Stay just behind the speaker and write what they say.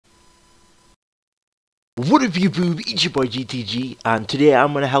What up YouTube, it's your boy GTG, and today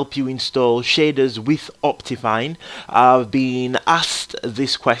I'm going to help you install shaders with Optifine. I've been asked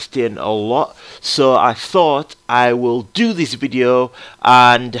this question a lot, so I thought I will do this video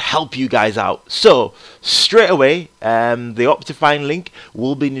and help you guys out. So straight away, the Optifine link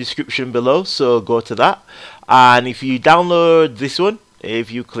will be in the description below, so go to that. And if you download this one,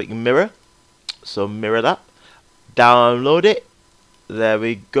 if you click mirror, so mirror that, download it, there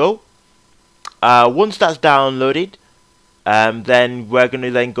we go. Once that's downloaded, then we're going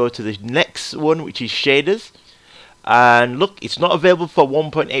to then go to the next one, which is shaders. And look, it's not available for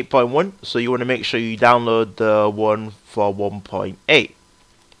 1.8.1, so you want to make sure you download the one for 1.8.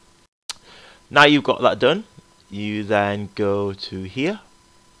 Now you've got that done, you then go to here.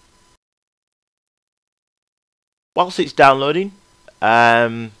 Whilst it's downloading,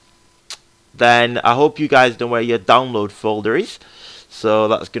 then I hope you guys know where your download folder is, so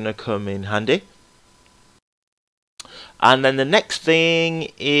that's going to come in handy. And then the next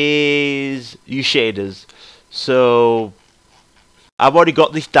thing is your shaders. So I've already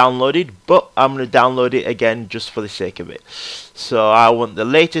got this downloaded, but I'm going to download it again just for the sake of it. So I want the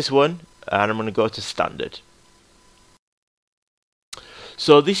latest one, and I'm going to go to standard.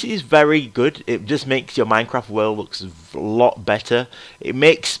 So this is very good. It just makes your Minecraft world looks a lot better. It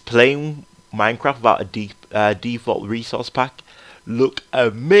makes playing Minecraft without a default resource pack look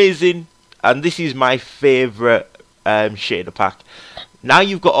amazing, and this is my favorite shader pack. Now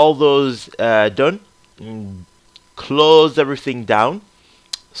you've got all those done, close everything down.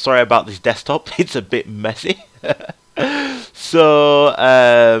 Sorry about this desktop, it's a bit messy. So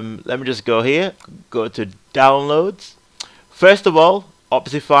let me just go here, go to downloads. First of all,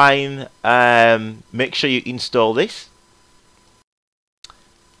 Optifine, make sure you install this.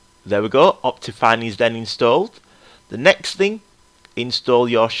 There we go, Optifine is then installed. The next thing, install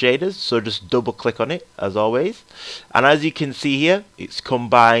your shaders, so just double click on it as always, and as you can see here, it's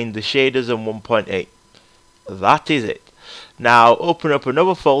combined the shaders and 1.8. that is it. Now open up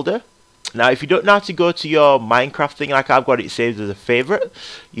another folder. Now if you don't know how to go to your Minecraft thing, like I've got it saved as a favorite,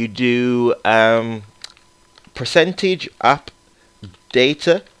 you do percentage app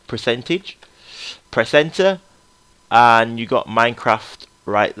data percentage, press enter, and you got Minecraft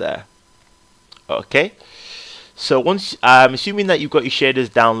right there. Okay, so once, I'm assuming that you've got your shaders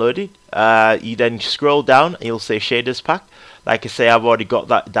downloaded, you then scroll down and you'll say shaders pack. Like I say, I've already got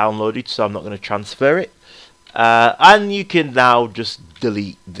that downloaded, so I'm not going to transfer it. And you can now just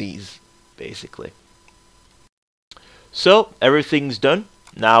delete these, basically. So everything's done.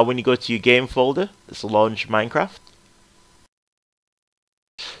 Now when you go to your game folder, let's launch Minecraft.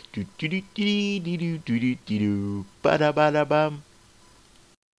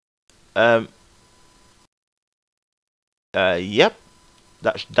 Yep,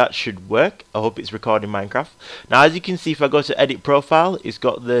 that should work. I hope it's recording Minecraft. Now as you can see, if I go to edit profile, it's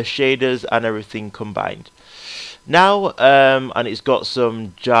got the shaders and everything combined. Now and it's got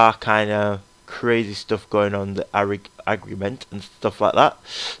some jar kind of crazy stuff going on, the agreement and stuff like that.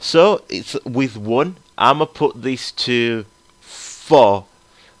 So it's with 1. I'm gonna put this to 4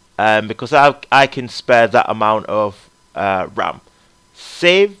 because I can spare that amount of RAM.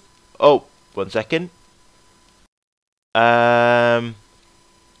 Save. Oh, 1 second.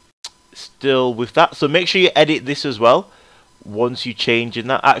 Still with that, so make sure you edit this as well once you change in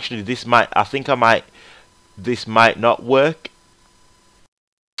that. Actually, this might, I think I might, this might not work.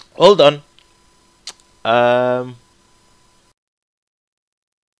 Hold on.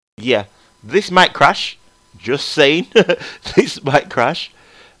 Yeah, this might crash, just saying. This might crash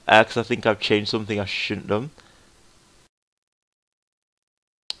because I think I've changed something I shouldn't have done.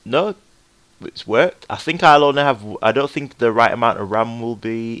 No, it's worked. I think I'll only have, I don't think the right amount of RAM will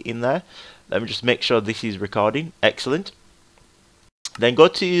be in there. Let me just make sure this is recording. Excellent. Then go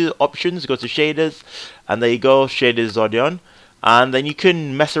to options, go to shaders, and there you go, shaders already on. And then you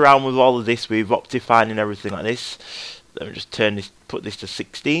can mess around with all of this with Optifine and everything like this. Let me just turn this, put this to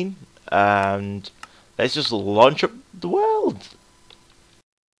 16, and let's just launch up the world.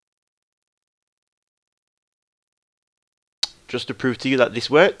 Just to prove to you that this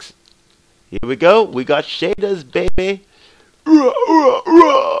works. Here we go, we got shaders, baby.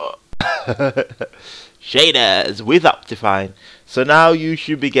 Shaders with Optifine. So now you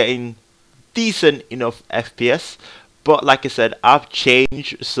should be getting decent enough FPS. But like I said, I've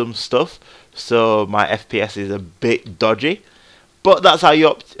changed some stuff, so my FPS is a bit dodgy. But that's how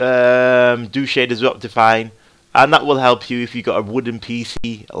you do shaders with Optifine. And that will help you if you've got a wooden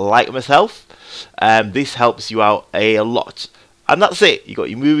PC like myself. This helps you out a lot. And that's it. You got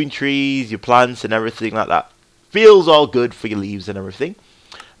your moving trees, your plants and everything like that. Feels all good for your leaves and everything.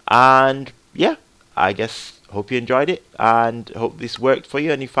 And yeah, I guess hope you enjoyed it and hope this worked for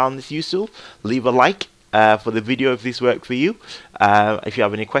you and you found this useful. Leave a like for the video if this worked for you. If you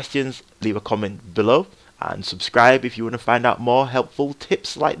have any questions, leave a comment below and subscribe if you want to find out more helpful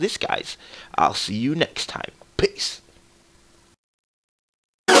tips like this, guys. I'll see you next time. Peace.